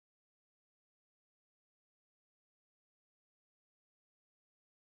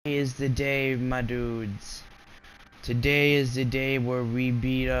Is the day, my dudes. Today is the day where we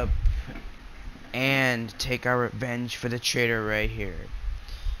beat up and take our revenge for the traitor right here.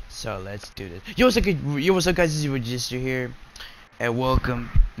 So let's do this. Yo, what's up guys, this is Register here, and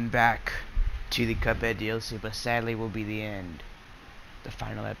welcome back to the CUPHEAD DLC, but sadly will be the end, the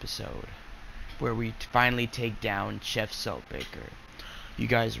final episode, where we finally take down Chef SALTBAKER. You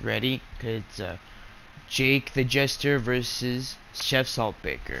guys ready? Cause it's Jake the Jester versus Chef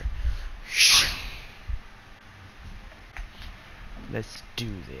SALTBAKER. Let's do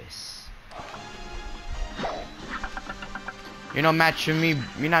this. You're no match for me.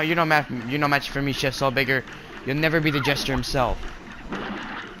 You're no match for me, Chef SALTBAKER. You'll never be the Jester himself.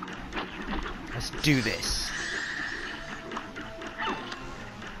 Let's do this.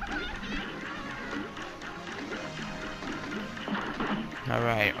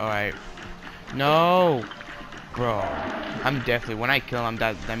 Alright. No, bro. I'm definitely, when I kill him,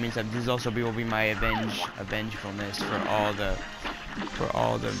 that means that this also will be my vengefulness for all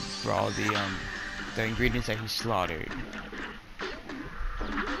the ingredients that he slaughtered.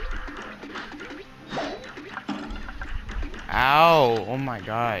 Ow! Oh my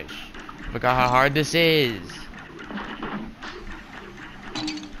gosh! Look at how hard this is,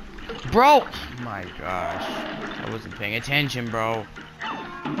 bro. Oh my gosh! I wasn't paying attention, bro.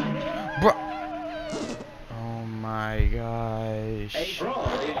 Oh my gosh.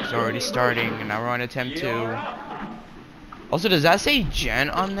 It's already starting, and now we're on attempt 2. Also, does that say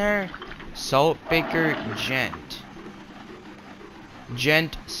Gent on there? SALTBAKER Gent.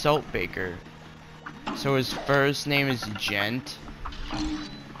 Gent SALTBAKER. So his first name is Gent?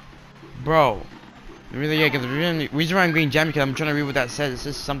 Bro. Really, yeah, because the reason why I'm getting Gent, because I'm trying to read what that says. It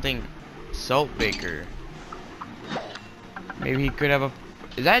says something SALTBAKER. Maybe he could have a...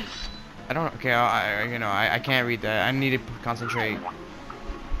 Is that... I don't... Okay, I can't read that. I need to concentrate.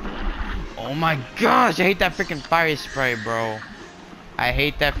 Oh my gosh, I hate that freaking fire sprite, bro. I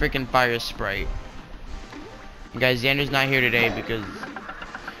hate that freaking fire sprite. Guys, Xander's not here today because...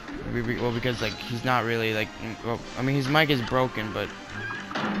 because, like, he's not really, like... Well, I mean, his mic is broken, but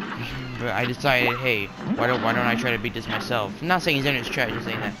I decided, hey, why don't I try to beat this myself? I'm not saying Xander's trash, I'm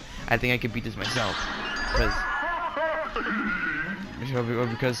saying that I think I could beat this myself. Because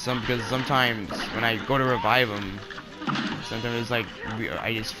sometimes when I go to revive him, sometimes it's like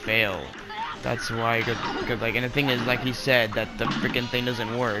I just fail. That's why, because like, and the thing is, like he said, that the freaking thing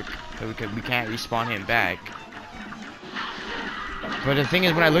doesn't work, so we can't respawn him back. But the thing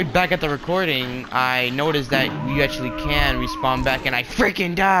is, when I looked back at the recording, I noticed that you actually can respawn back, and I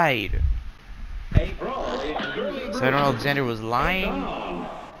freaking died. So I don't know if Xander was lying.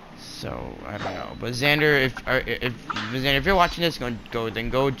 So I don't know, but Xander, if you're watching this,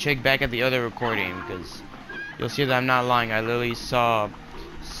 go check back at the other recording, because you'll see that I'm not lying. I literally saw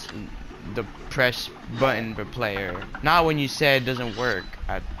the press button for player, not when you said it doesn't work.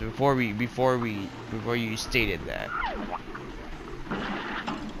 Before you stated that.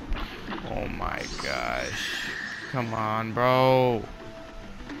 Oh my gosh! Come on, bro.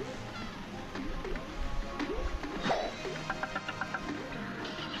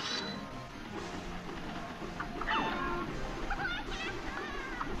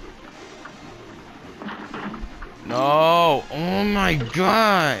 No! Oh my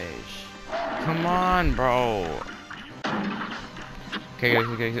gosh! Come on, bro. Okay,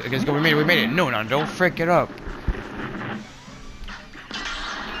 guys, go. We made it. No, don't frick it up.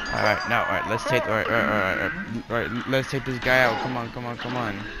 Alright, let's take. Alright, let's take this guy out. Come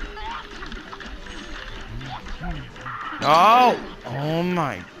on. No! Oh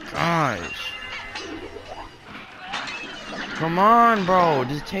my gosh! Come on, bro.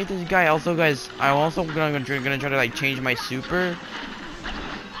 Just take this guy. Also, guys, I'm also gonna try to like change my super.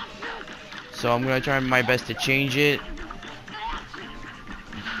 So I'm gonna try my best to change it.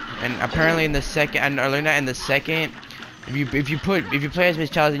 And apparently in the second, and I learned that in the second, if you play as Miss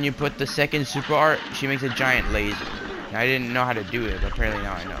Chalice and you put the second super art, she makes a giant laser. And I didn't know how to do it, but apparently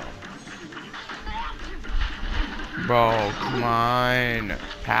now I know. Bro, come on.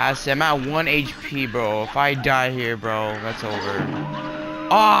 Pass it. I'm at 1 HP, bro. If I die here, bro, that's over.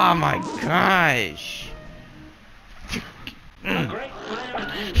 Oh my gosh.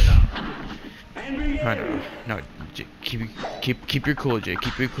 No, keep your cool, Jay.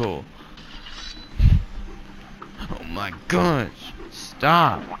 Keep your cool. Oh my gosh.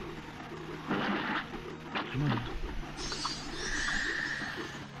 Stop.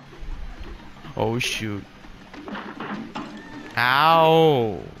 Oh shoot.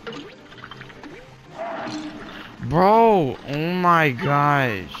 Ow. Bro, oh my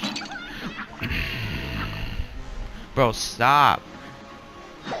gosh. Bro, stop.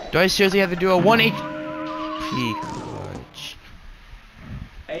 Do I seriously have to do a 1 HP clutch?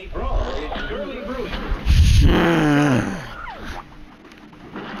 A brawl is surely brewing.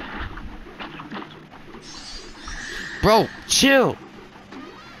 Bro, chill.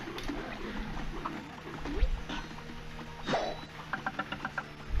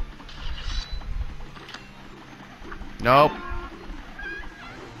 Nope.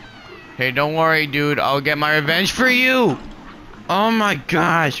 Hey, don't worry, dude. I'll get my revenge for you. Oh my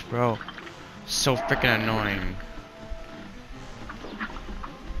gosh, bro. So freaking annoying.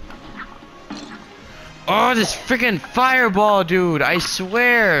 Oh, this freaking fireball, dude. I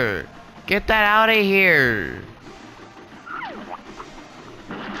swear. Get that out of here.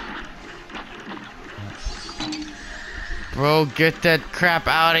 Bro, get that crap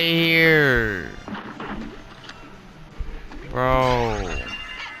out of here. Bro.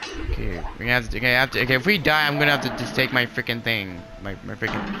 Okay, we're gonna have to, okay, if we die, I'm gonna have to just take my freaking thing. My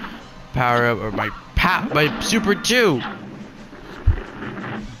freaking power up, or my super 2.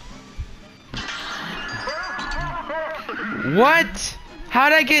 What?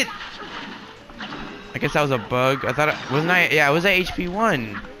 How'd I get? I guess that was a bug. I thought yeah, it was at HP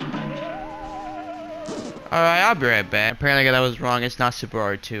 1. Alright, I'll be right back. Apparently that was wrong. It's not Super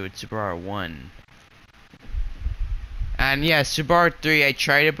R2, it's Super R1. And yeah, Super R3, I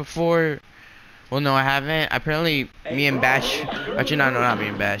tried it before. Well, no, I haven't. Apparently, me and Bash, actually, no, not me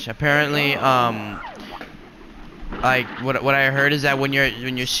and Bash. Apparently, like what I heard is that when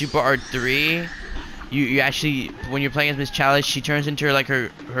you're Super R3, you actually, when you're playing as Miss Chalice, she turns into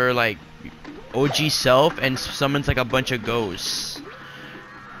her like OG self and summons like a bunch of ghosts.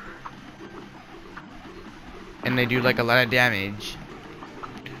 And they do like a lot of damage.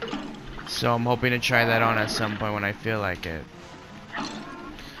 So I'm hoping to try that on at some point when I feel like it.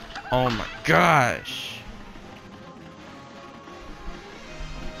 Oh my gosh.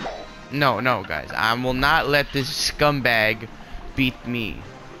 No, guys. I will not let this scumbag beat me.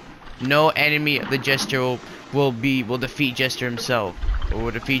 No enemy of the Jester will defeat Jester himself. Or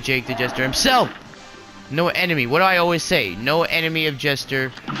will defeat Jake the Jester himself. No enemy. What do I always say? No enemy of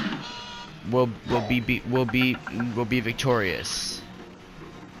Jester will be victorious.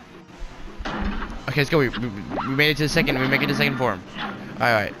 Okay, let's go. We made it to the second. We make it to the second form.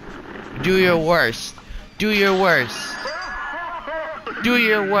 All right. Do your worst. Do your worst. Do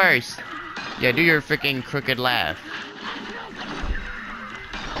your worst. Yeah, do your freaking crooked laugh.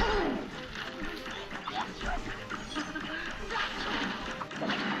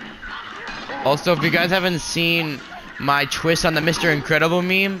 Also, if you guys haven't seen my twist on the Mr. Incredible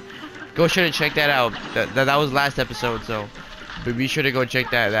meme, go sure to check that out. That was last episode, so but be sure to go check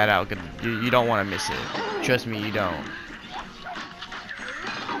that out. 'Cause you don't want to miss it. Trust me, you don't.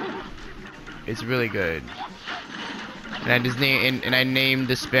 It's really good. And I just named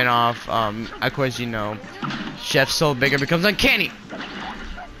the spin-off. Of course, you know, Chef SALTBAKER becomes uncanny.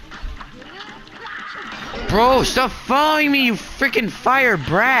 Bro, stop following me, you freaking fire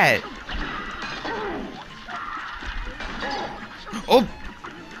brat. Oh,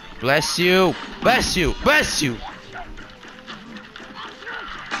 bless you, bless you, bless you.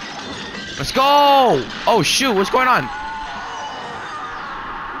 Let's go. Oh shoot, what's going on?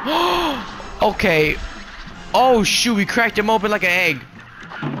 Okay. Oh shoot, we cracked him open like an egg.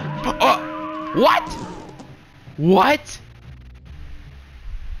 What? What?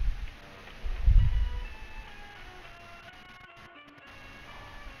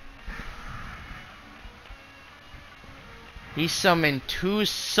 He summoned 2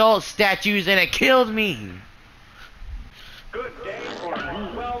 salt statues and it killed me. Good day for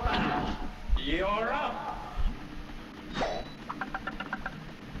well done. You're up.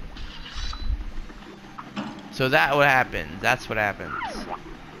 So that's what happens. That's what happens.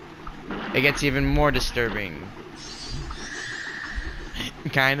 It gets even more disturbing.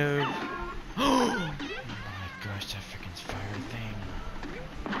 Kind of. Oh my gosh, that freaking fire thing.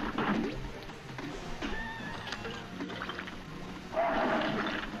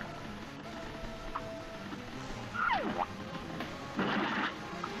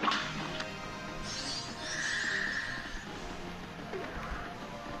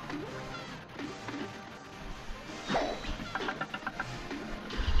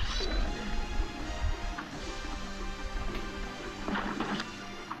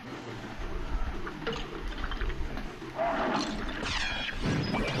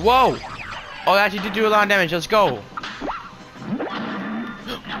 Whoa! Oh, that actually did do a lot of damage. Let's go.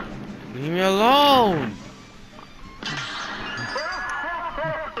 Leave me alone.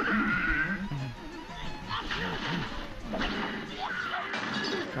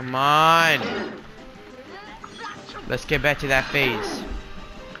 Come on. Let's get back to that phase.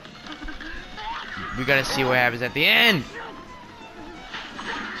 we gotta see what happens at the end.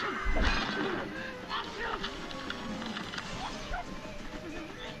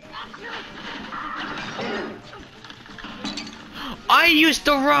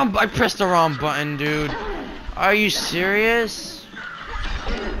 I pressed the wrong button, dude. Are you serious?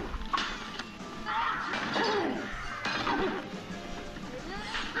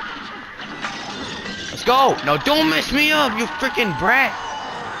 Let's go. No, don't mess me up, you freaking brat.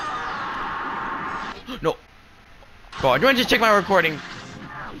 No. Bro, do you want to just check my recording?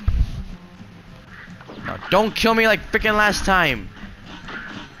 No, don't kill me like freaking last time.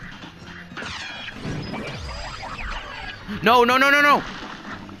 No, no, no, no, no.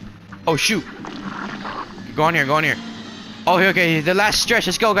 Oh, shoot. Go on here, go on here. Oh, okay, the last stretch.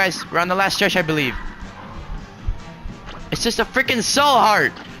 Let's go, guys. We're on the last stretch, I believe. It's just a freaking soul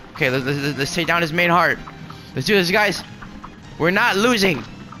heart. Okay, let's take down his main heart. Let's do this, guys. We're not losing.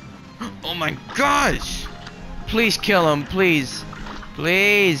 Oh, my gosh. Please kill him, please.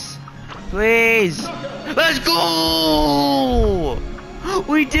 Please. Please. Let's go.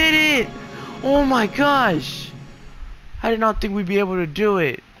 We did it. Oh, my gosh. I did not think we'd be able to do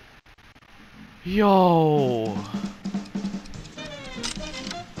it. Yo.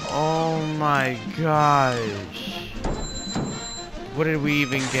 Oh my gosh. What did we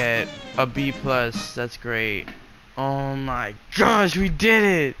even get? A B+. That's great. Oh my gosh, we did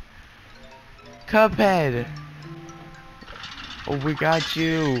it. Cuphead. Oh, we got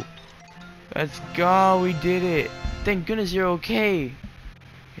you. Let's go. We did it. Thank goodness you're okay.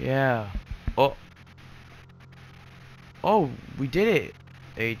 Yeah. Oh. Oh, we did it.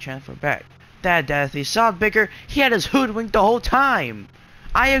 They transfer back. That deathly SALTBAKER, he had us hoodwinked the whole time.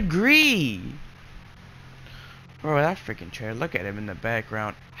 I agree. Bro, that freaking trailer, look at him in the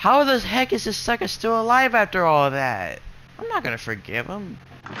background. How the heck is this sucker still alive after all of that? I'm not gonna forgive him.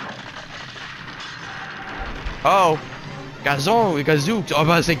 Oh. Gazooked. Oh, I'm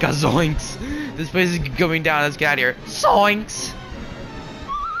about to say gazoinks. This place is going down. Let's get out of here. Zoinks.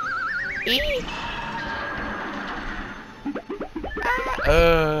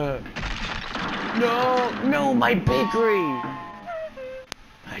 No, my bakery.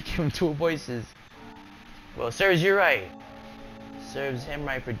 I give him 2 voices. Well, serves you right. Serves him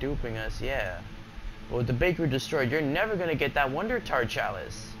right for duping us, yeah. But with the bakery destroyed, you're never gonna get that Wonder Tart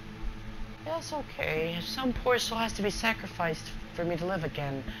chalice. That's okay. Some poor soul has to be sacrificed for me to live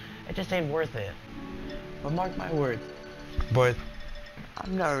again. It just ain't worth it. But mark my words. But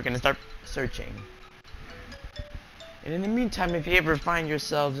I'm never gonna start searching. And in the meantime, if you ever find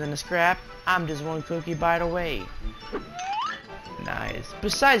yourselves in a scrap, I'm just 1 cookie bite away. Nice.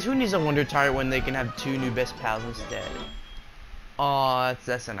 Besides, who needs a Wonder Tart when they can have 2 new best pals instead? Aw,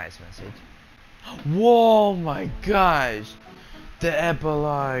 that's a nice message. Whoa, my gosh. The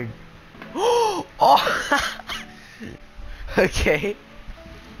epilogue. Oh! Okay.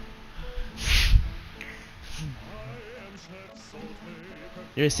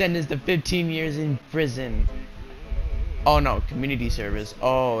 You're sentenced to 15 years in prison. Oh no, community service.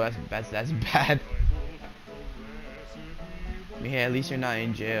 Oh, that's bad. Yeah, at least you're not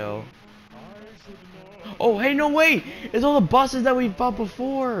in jail. Oh, hey, no way! It's all the bosses that we fought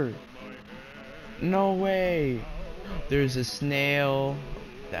before. No way. There's a snail.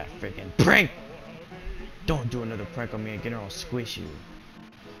 That freaking prank. Don't do another prank on me again or I'll squish you.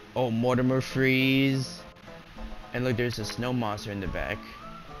 Oh, Mortimer Freeze. And look, there's a snow monster in the back.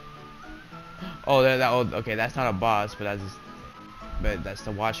 Oh, okay, that's not a boss, but that's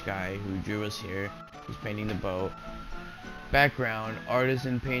the watch guy who drew us here. Who's painting the boat. Background: artist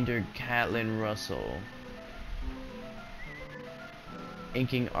and painter Catlin Russell.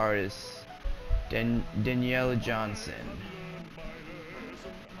 Inking artist Danielle Johnson.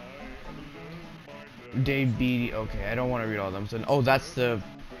 Dave Beatty. Okay, I don't want to read all of them. So, oh, that's the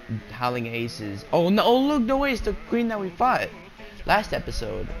Howling Aces. Oh no! Oh look, no way! It's the queen that we fought last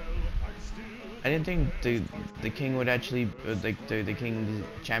episode. I didn't think the king would actually, like the king's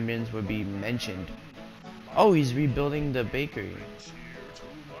champions would be mentioned. Oh, he's rebuilding the bakery.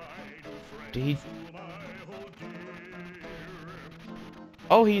 Did he?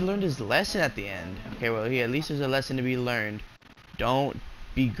 Oh, he learned his lesson at the end. Okay, well, at least there's a lesson to be learned. Don't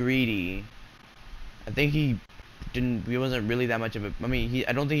be greedy. I think he wasn't really that much of a, I mean,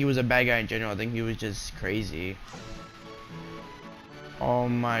 I don't think he was a bad guy in general. I think he was just crazy. Oh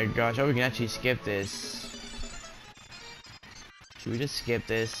my gosh, oh, we can actually skip this. Should we just skip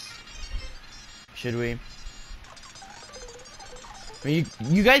this? Should we? I mean,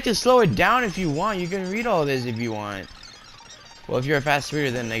 you guys can slow it down if you want. You can read all this if you want. Well, if you're a fast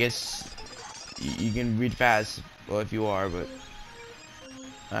reader, then I guess you can read fast. Well, if you are, but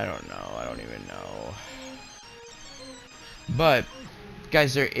I don't know. I don't even know. But,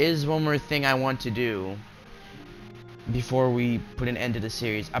 guys, there is one more thing I want to do before we put an end to the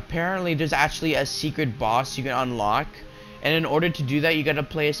series. Apparently, there's actually a secret boss you can unlock. And in order to do that, you gotta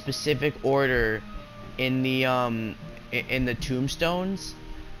play a specific order in the tombstones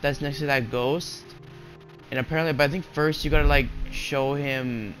that's next to that ghost. And apparently, but I think first you gotta like show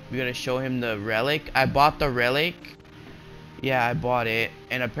him. You gotta show him the relic. I bought the relic. Yeah, I bought it.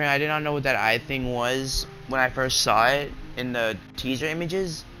 And apparently, I did not know what that eye thing was when I first saw it in the teaser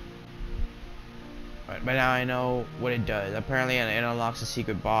images. But now I know what it does. Apparently, it unlocks a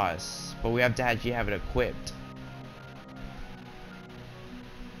secret boss, but we have to actually have it equipped.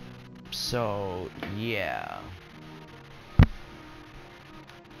 So yeah.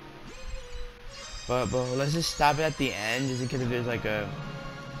 But let's just stop it at the end, just in case there's like a.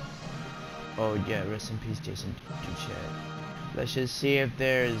 Oh yeah, rest in peace, Jason Duchet. Let's just see if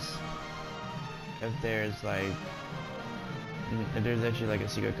there's like if there's actually like a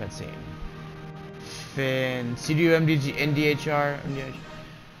secret cutscene. Finn, CDU NDHR.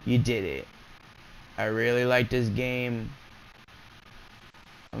 You did it. I really like this game.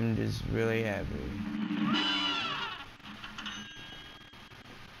 I'm just really happy.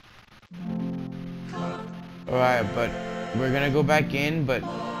 Alright, but we're gonna go back in, but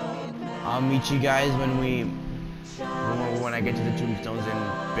I'll meet you guys when I get to the tombstones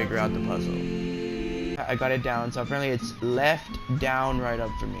and figure out the puzzle. I got it down, so apparently it's left, down, right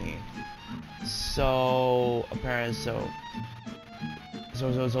up for me. So apparently so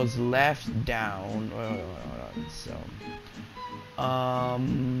it's left, down. Hold on.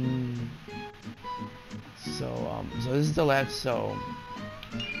 So this is the left, so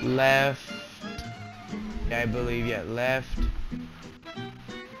left. Yeah, I believe, yeah, left.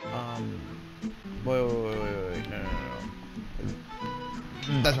 Wait, no.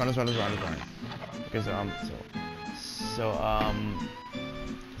 That's wrong. Okay, so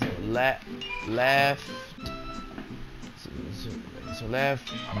left, so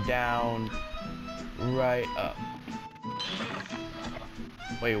left, down, right, up.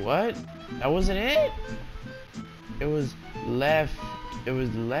 Wait, what? That wasn't it? It was left. This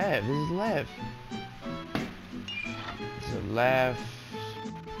is left. So left.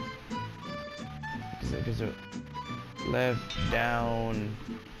 So left, down,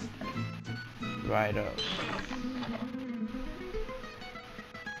 right, up.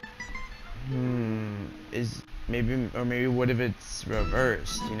 Is maybe, or maybe what if it's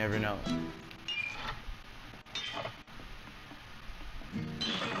reversed? You never know.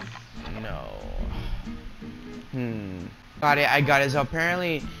 No. Got it. I got it. So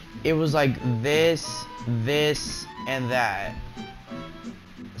apparently, it was like this, and that.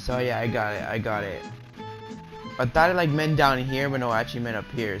 So yeah, I got it. I thought it like meant down here, but no, it actually meant up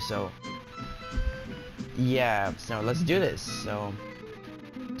here. So yeah. So let's do this. So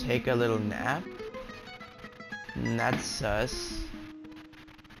take a little nap. And that's sus.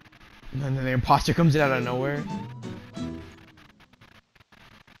 And then the imposter comes in out of nowhere.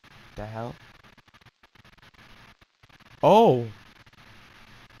 The hell? Oh!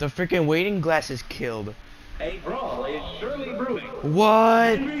 The freaking waiting glass is killed. A brawl is surely brewing.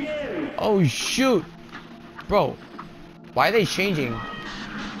 What? Oh shoot! Bro, why are they changing?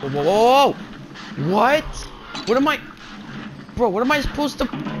 Whoa! What? What am I? Bro, what am I supposed to?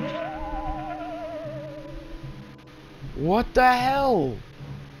 What the hell?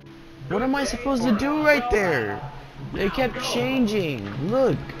 What am I supposed to do right there? They kept changing.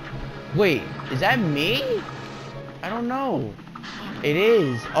 Look. Wait, is that me? I don't know. It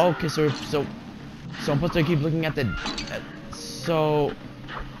is. Okay, so I'm supposed to keep looking at the.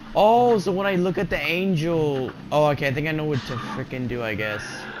 Oh, so when I look at the angel. Oh, okay. I think I know what to freaking do. I guess.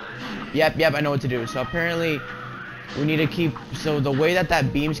 Yep. I know what to do. So apparently, we need to keep. So the way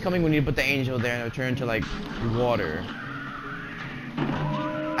that beam's coming, we need to put the angel there and it'll turn into like water.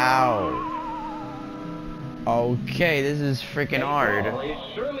 Ow. Okay, this is freaking hard.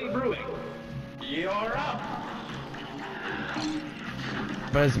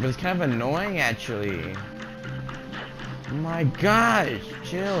 But it's kind of annoying actually. My gosh,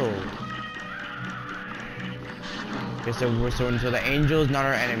 chill. Okay, so until the angel is not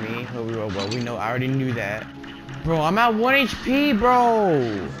our enemy. Well, we know. I already knew that. Bro, I'm at 1 HP,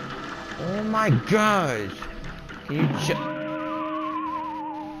 bro. Oh my gosh. Can you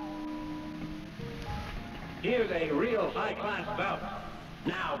Here's a real high-class bout.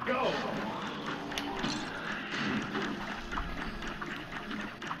 Now go!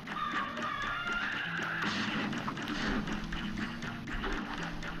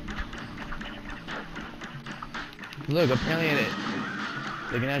 Look, apparently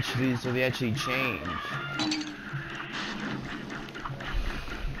They can actually, so they actually change.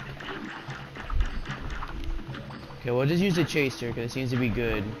 Okay, we'll just use the chaser because it seems to be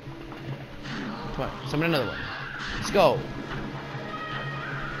good. Come on, summon another one. Let's go.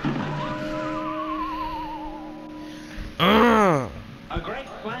 A great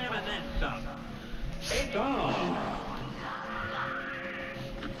slam and then some. It's on.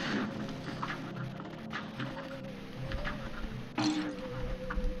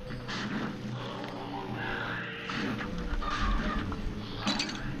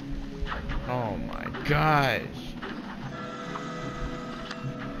 Oh my gosh.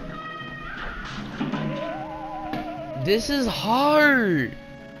 This is hard.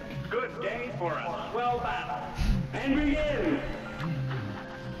 Good day for a swell battle. And begin.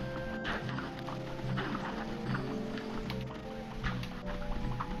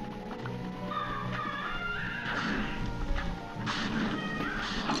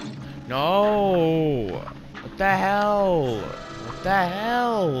 No. What the hell? What the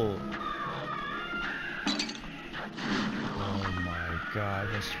hell? Oh my god,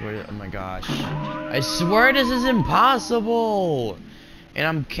 I swear, oh my gosh. I swear this is impossible.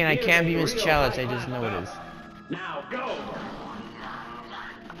 And I can't be Miss Chalice, I just know it is. Now go.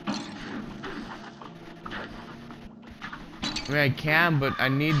 I mean, I can, but I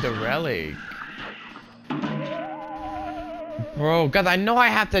need the relic. Bro, God, I know I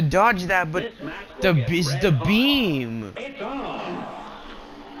have to dodge that, but the beam. It's on.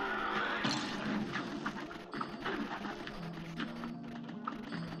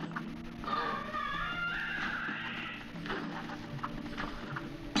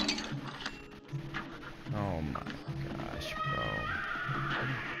 Oh my gosh, bro.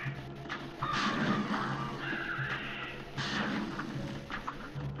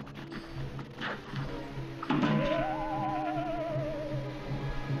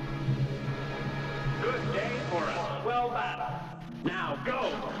 Good day for a swell battle. Now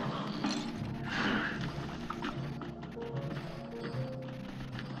go.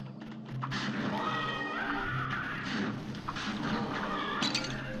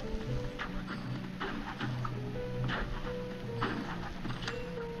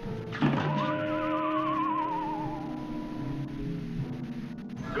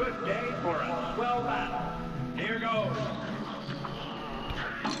 Good day for a swell battle. Here goes.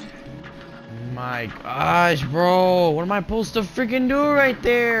 My gosh, bro. What am I supposed to freaking do right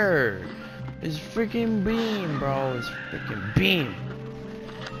there? It's freaking beam, bro. It's freaking beam.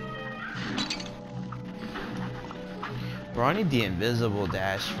 Bro, I need the invisible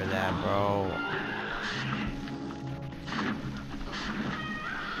dash for that, bro.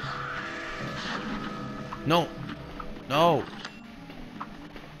 No. No.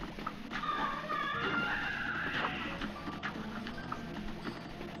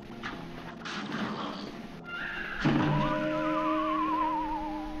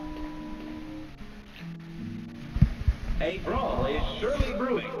 A brawl is surely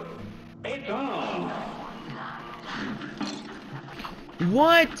brewing. It's on.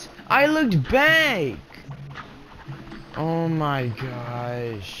 What? I looked back. Oh my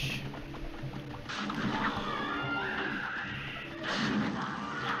gosh.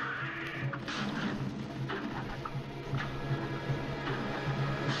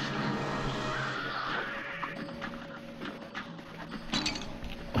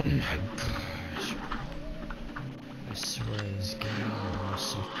 Oh my gosh. I swear this game is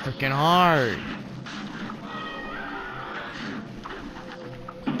so freaking hard.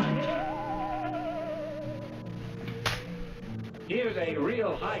 Here's a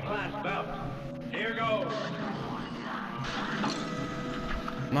real high-class bout. Here goes.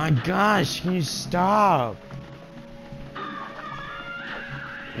 My gosh, can you stop?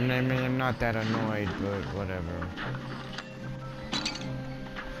 I mean, I'm not that annoyed, but whatever.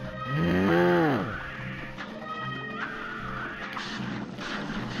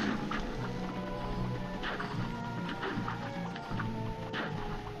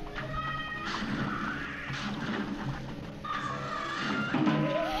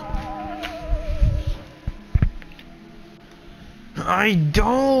 I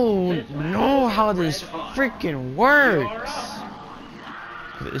don't know how this freaking works.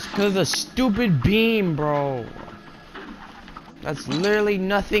 It's because of the stupid beam, bro. That's literally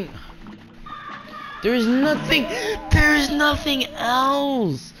nothing. There's nothing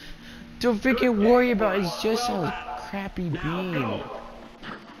else to freaking worry about. It's just a crappy beam.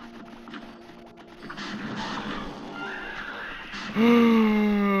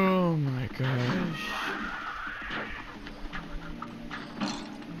 Oh my gosh.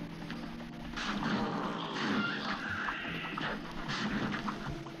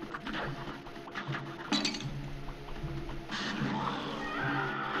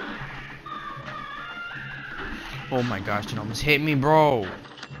 Oh my gosh, it almost hit me, bro.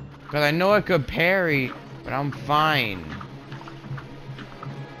 Because I know I could parry, but I'm fine.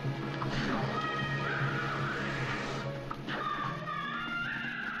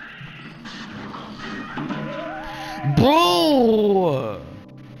 Bro!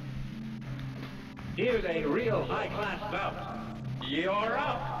 Here's a real high-class bout. You're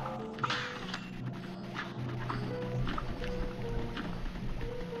up.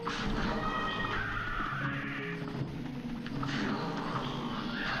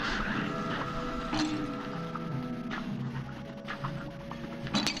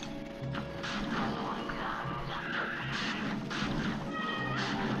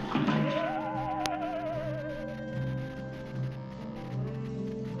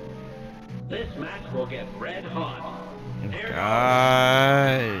 This match will get red hot. Here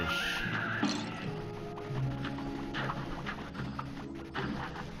Gosh.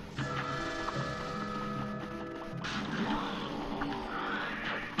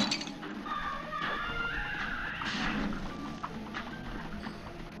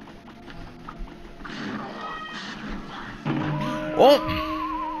 Oh!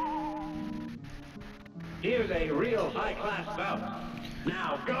 Here's a real high-class bout.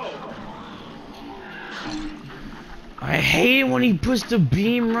 Now go. I hate it when he puts the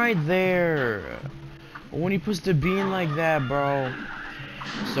beam right there. When he puts the beam like that, bro.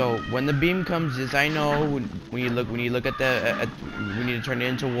 So when the beam comes, as I know, when you look at the, we need to turn it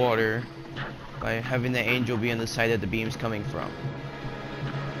into water by having the angel be on the side that the beam's coming from.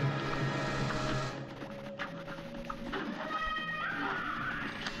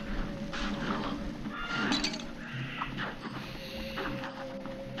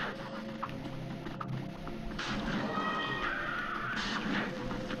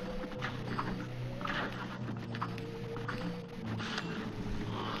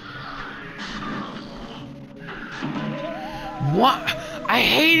 What? I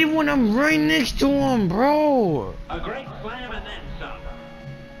hate it when I'm right next to him, bro. A great slam and then some.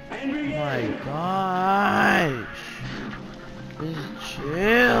 And begin. My gosh. Just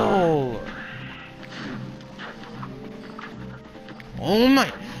chill. Oh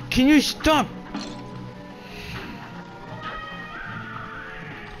my. Can you stop?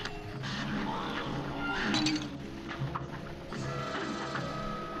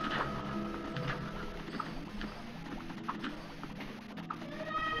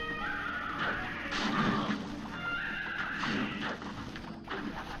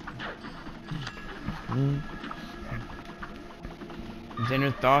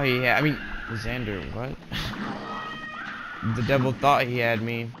 Xander thought he had, Xander, what? The devil thought he had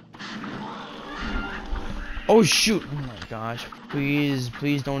me. Oh shoot! Oh my gosh. Please,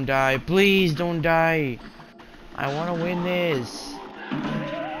 please don't die. Please don't die. I want to win this.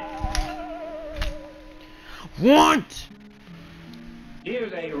 What?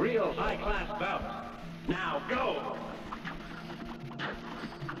 Here's a real high-class bout. Now go.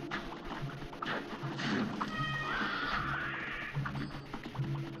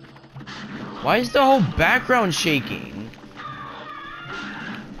 Why is the whole background shaking?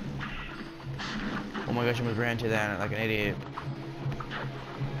 Oh my gosh, I almost ran into that like an idiot.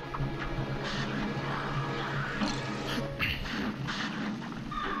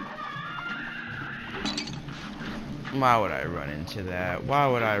 Why would I run into that? Why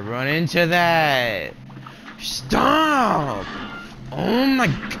would I run into that? Stop! Oh my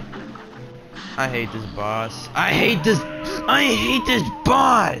god. I hate this boss. I hate this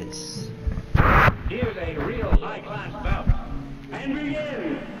boss! Here's a real high-class bout. And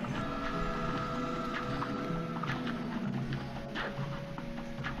begin.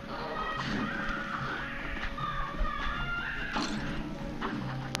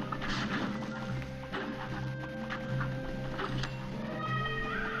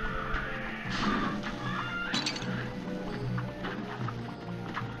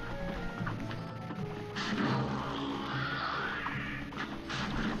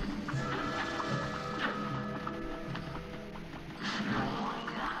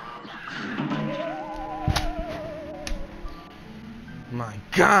 My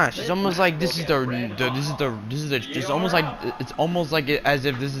gosh, it's almost like this is it's almost like as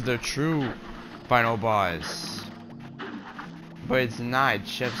if this is the true final boss. But it's not, it's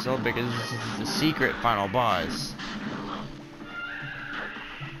Chef SALTBAKER, this is the secret final boss.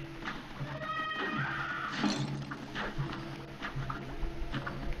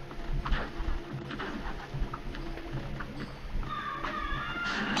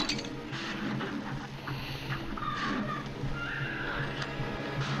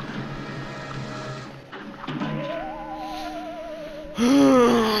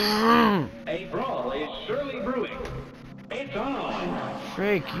 A brawl is surely brewing.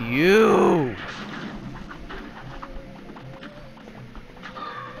 Frick you!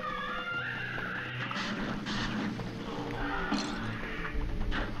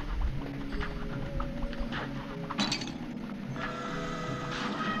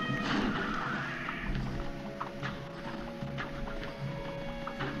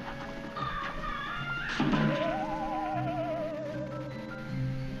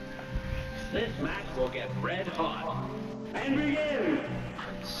 This match will get red hot. And begin!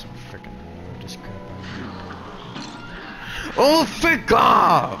 So freaking just crap. Oh, frick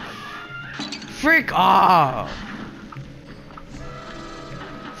off! Frick off!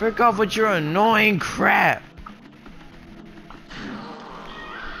 Frick off with your annoying crap!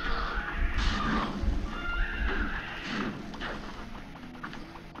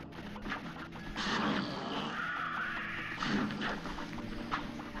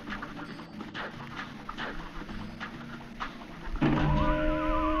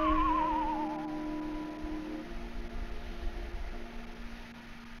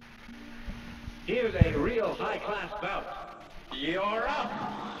 Here's a real high-class bout. You're up!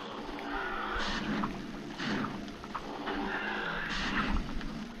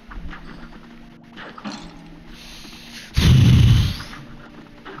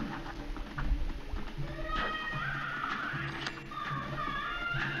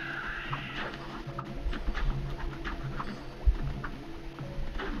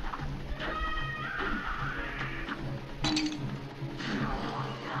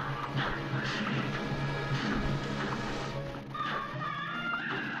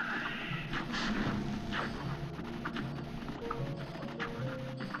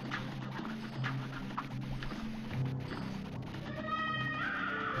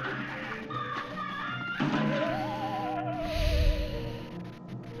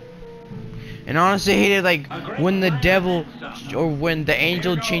 And honestly, I hate it like when the devil or when the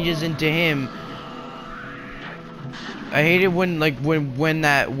angel changes into him. I hate it when like when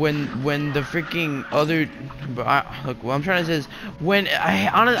the freaking other. Look, what I'm trying to say is when I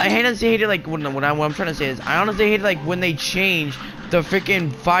honestly hate it like what I'm trying to say is I honestly hate it like when they change the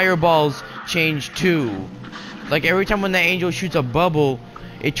freaking fireballs change too. Like every time when the angel shoots a bubble,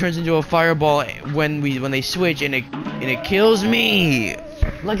 it turns into a fireball when they switch, and it kills me.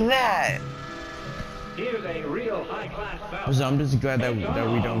 Like that. Here's a real high-class bout. So I'm just glad that we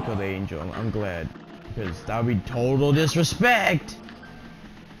don't kill the angel. I'm glad, because that would be total disrespect.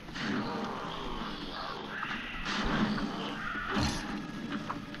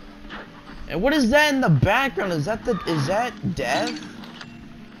 And what is that in the background? Is that death?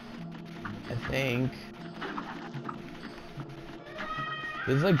 I think.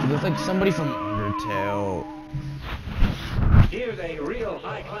 There's like somebody from Undertale. Here's a real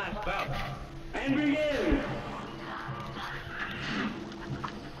high-class bout. And begin!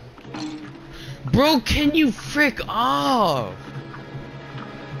 Bro, can you frick off?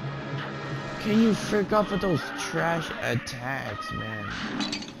 Can you frick off with those trash attacks, man?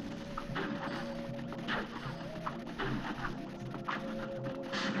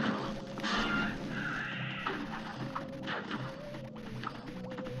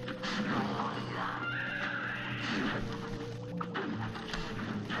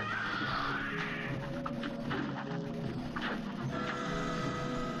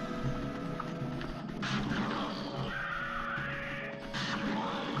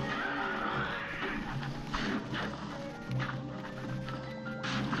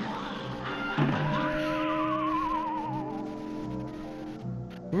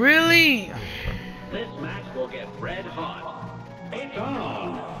 Really? This match will get red hot. It's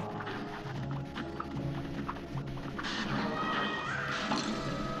on!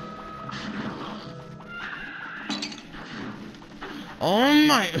 Oh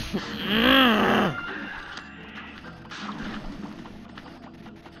my.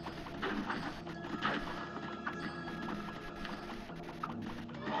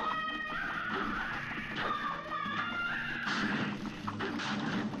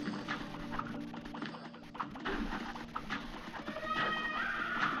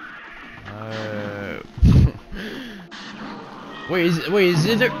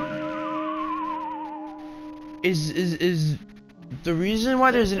 Is the reason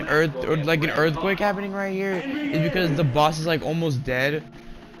why there's an earthquake happening right here is because the boss is like almost dead?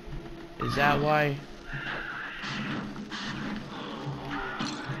 Is that why?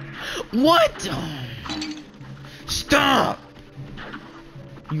 What? Stop!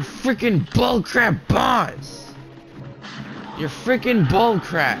 You freaking bullcrap boss! You're freaking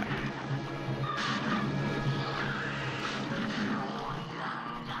bullcrap!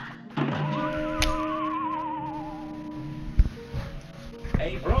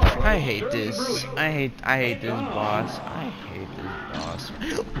 A brawl I is hate surely this. brewing. I hate It's this on. boss. I hate this boss.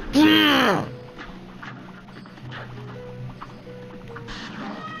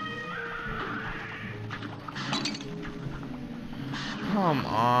 Come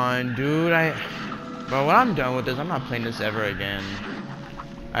on, dude. Bro, when I'm done with this, I'm not playing this ever again.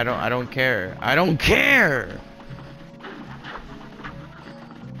 I don't care. I don't care.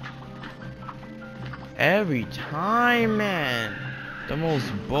 Every time, man. The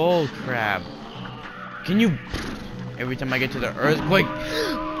most bull crap. Can you? Every time I get to the earthquake.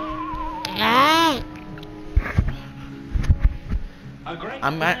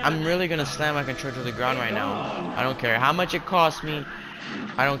 I'm really gonna slam my controller to the ground right now. I don't care how much it costs me.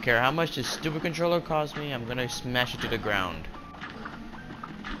 I don't care how much this stupid controller costs me. I'm gonna smash it to the ground.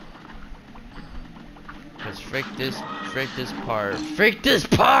 Cause frick this part. Frick this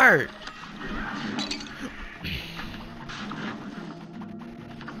part!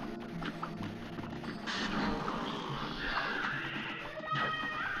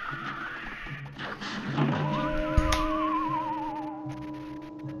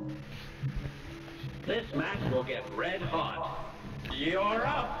 This match will get red hot. You're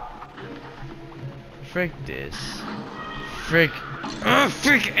up. Frick this. Frick.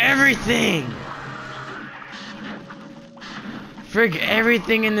 Frick everything! Frick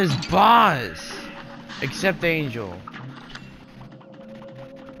everything in this boss! Except Angel.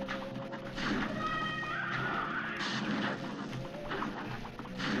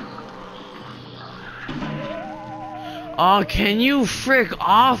 Oh, can you frick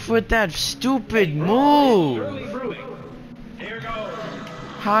off with that stupid move? Surely brewing. Here goes.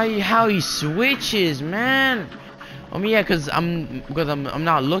 How he switches, man. I mean, yeah, cause I'm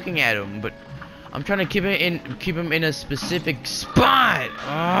not looking at him, but I'm trying to keep him in a specific spot.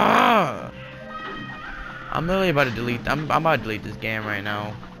 Ugh. I'm literally about to delete. I'm about to delete this game right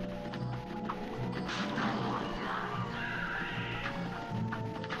now.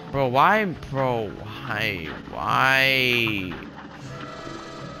 Bro, why? Bro, why? Why?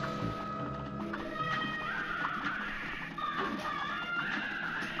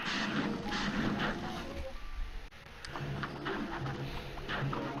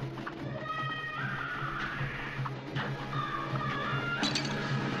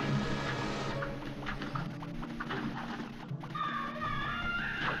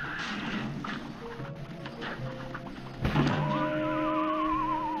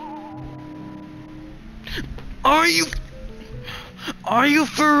 Are you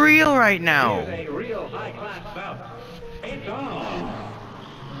for real right now? Here's a real high-class bout. It's on.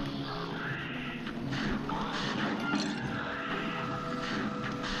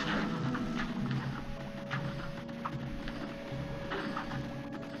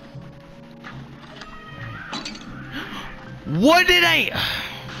 What did I?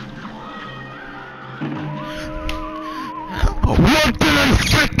 What did I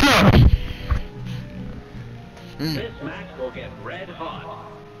frick up? This match will get red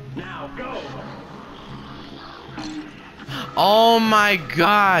hot. Now go. Oh my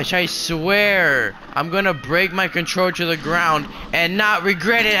gosh, I swear I'm gonna break my controller to the ground and not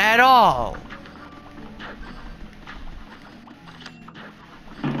regret it at all.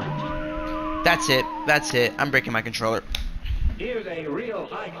 That's it, I'm breaking my controller. Here's a real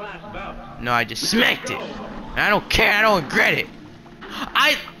high-class bout. No, I just smacked it. And I don't care, I don't regret it.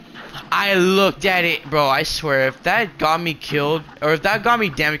 I looked at it, bro, I swear, if that got me killed, or if that got me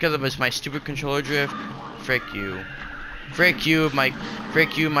damaged because of my stupid controller drift, frick you. Frick you,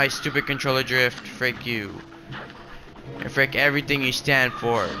 my stupid controller drift, frick you. And frick everything you stand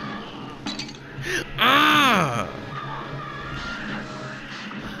for.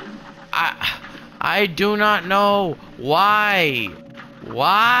 I do not know why.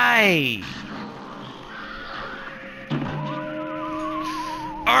 Why?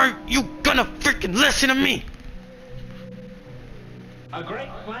 Are you gonna freaking listen to me? A great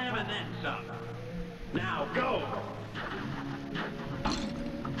slam and then some. Now go.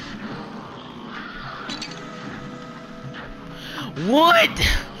 What?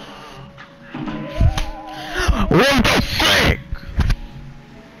 What the frick?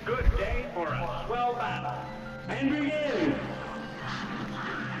 Good day for a swell battle. And begin.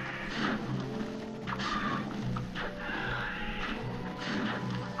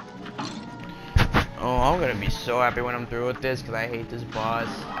 Oh, I'm gonna be so happy when I'm through with this, cause I hate this boss.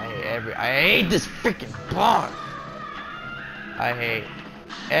 I hate this freaking boss. I hate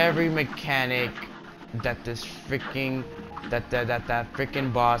every mechanic that this freaking that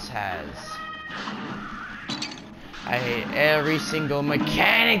freaking boss has. I hate every single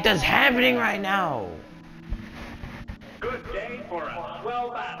mechanic that's happening right now. Good day for a swell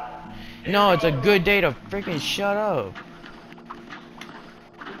swell battle. No, it's a good day to freaking shut up.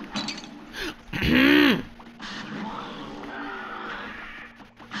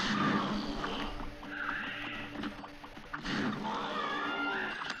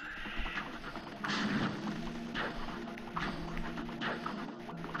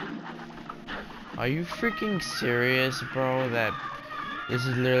 Are you freaking serious, bro? That this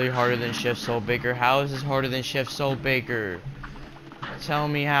is literally harder than Chef SALTBAKER? How is this harder than Chef SALTBAKER? Tell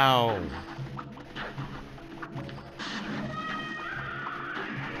me how.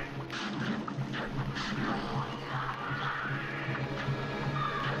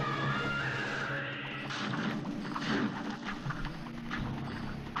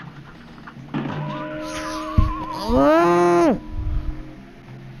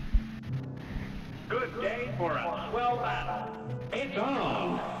 Good day for a swell battle. It's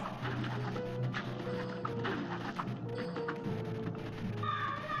on.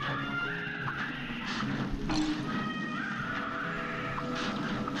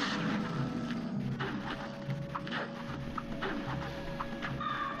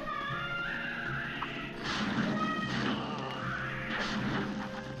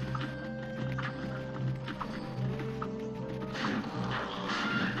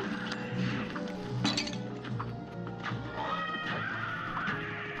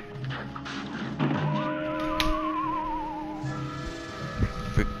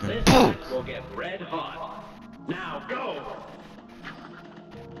 This match will get red hot. Now go.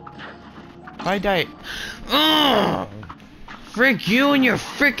 If I die, ugh! Frick you and your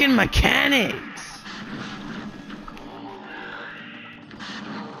freaking mechanics!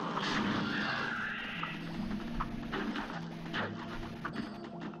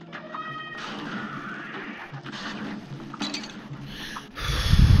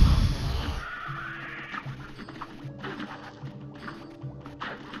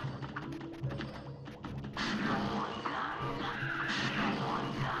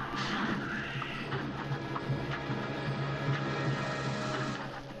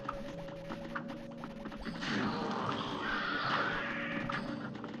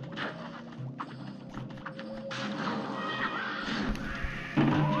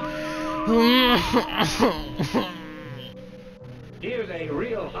 Here's a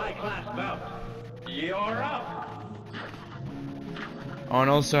real high-class bout. You're up. Oh, and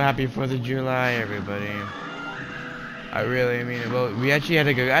also happy 4th of July, everybody. I mean, well, we actually had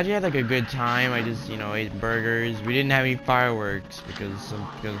like a good time. I just, you know, ate burgers. We didn't have any fireworks because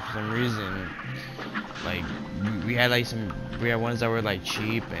for some reason, like, we had ones that were like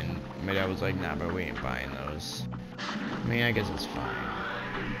cheap, and my dad was like, nah, bro, we ain't buying those. I mean, I guess it's fine.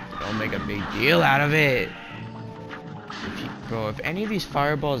 Don't make a big deal out of it. Bro, if any of these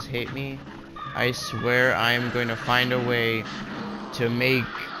fireballs hit me, I swear I am going to find a way to make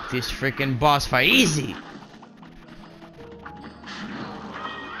this freaking boss fight easy.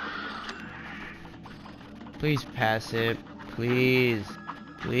 Please pass it. Please.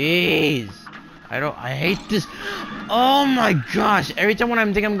 Please. I hate this. Oh my gosh. Every time when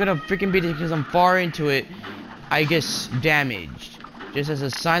I think I'm gonna freaking beat it because I'm far into it, I get damaged. Just as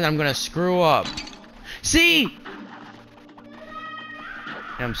a sign that I'm gonna screw up. See?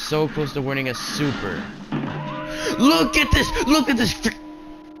 And I'm so close to winning a super. Look at this! Look at this!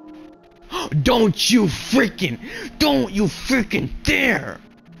 Don't you freaking dare!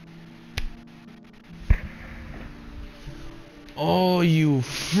 Oh, you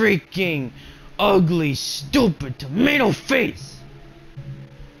freaking ugly, stupid tomato face!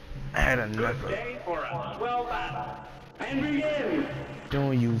 I had enough of it. Good day for a swell battle. And begin.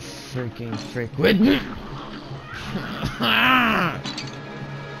 Don't you freaking frick with me!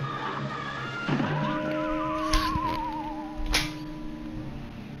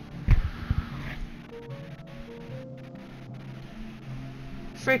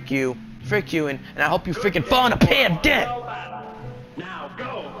 Frick you, and I hope you freaking fall in a pit of death! Now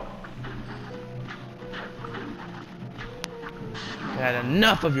go! I had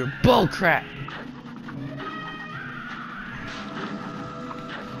enough of your bull crap!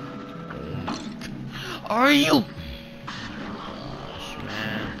 Are you? Gosh,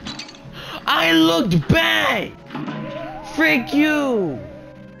 man. I looked back! Frick you!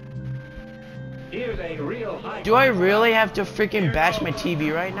 Here's a real high. Do I really have to freaking bash my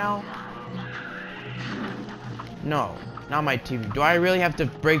TV right now? No, not my TV. Do I really have to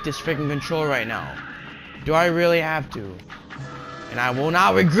break this freaking control right now? Do I really have to? And I will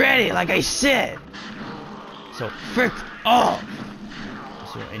not regret it, like I said. So frick off.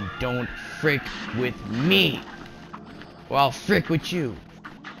 So, and don't frick with me. Or I'll frick with you.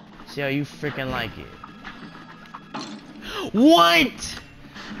 See how you freaking like it. What?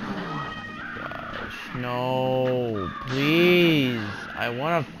 No, please. I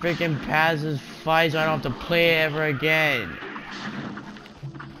want to freaking pass this fight so I don't have to play it ever again.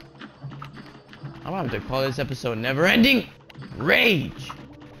 I'm gonna have to call this episode Never Ending Rage.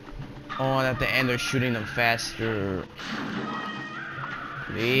 Oh, and at the end they're shooting them faster.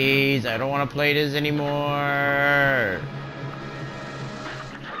 Please, I don't want to play this anymore.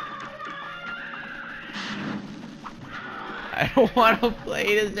 I don't want to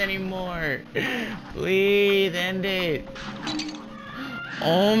play this anymore. Please end it.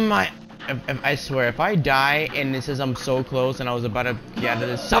 Oh my. I swear, if I die and it says I'm so close and I was about to get out of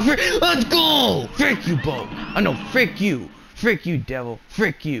this suffering, let's go! Frick you both. Oh no, frick you. Frick you, devil.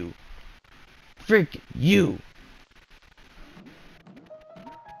 Frick you. Frick you.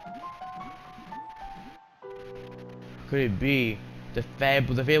 Could it be the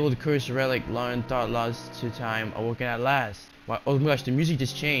fabled cursed relic long thought lost to time awoken at last? Why, oh my gosh, the music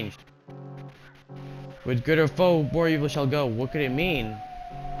just changed. With good or foe, more evil shall go. What could it mean?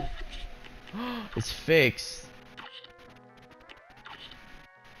 It's fixed.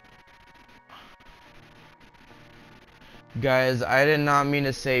 Guys, I did not mean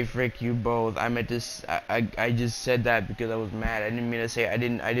to say frick you both. I meant to I just said that because I was mad. I didn't mean to say I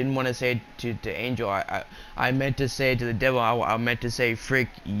didn't want to say it to Angel. I meant to say it to the devil. I meant to say frick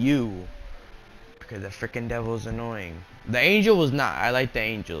you. Because the frickin' devil is annoying. The angel was not. I like the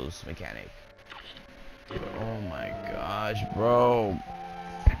angel's mechanic. But, oh my gosh, bro.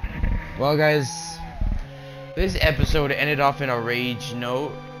 Well, guys, this episode ended off in a rage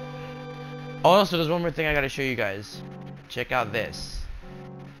note. Also, there's one more thing I gotta show you guys. Check out this.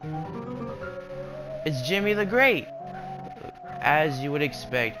 It's Jimmy the Great. As you would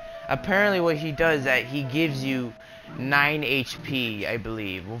expect. Apparently what he does is that he gives you 9 HP, I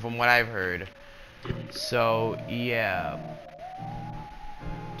believe, from what I've heard. So, yeah.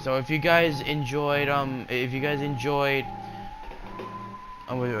 So if you guys enjoyed, if you guys enjoyed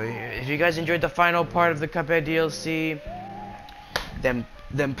the final part of the Cuphead DLC, then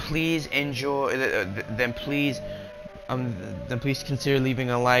please enjoy. Then please consider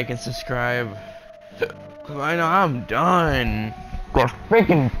leaving a like and subscribe. Cause I know I'm done. The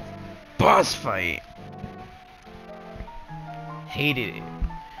freaking boss fight. Hated it.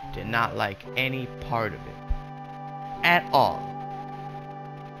 Did not like any part of it at all.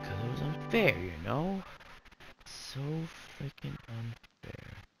 Cause it was unfair, you know. So freaking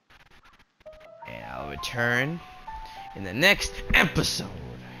unfair. And I'll return in the next episode.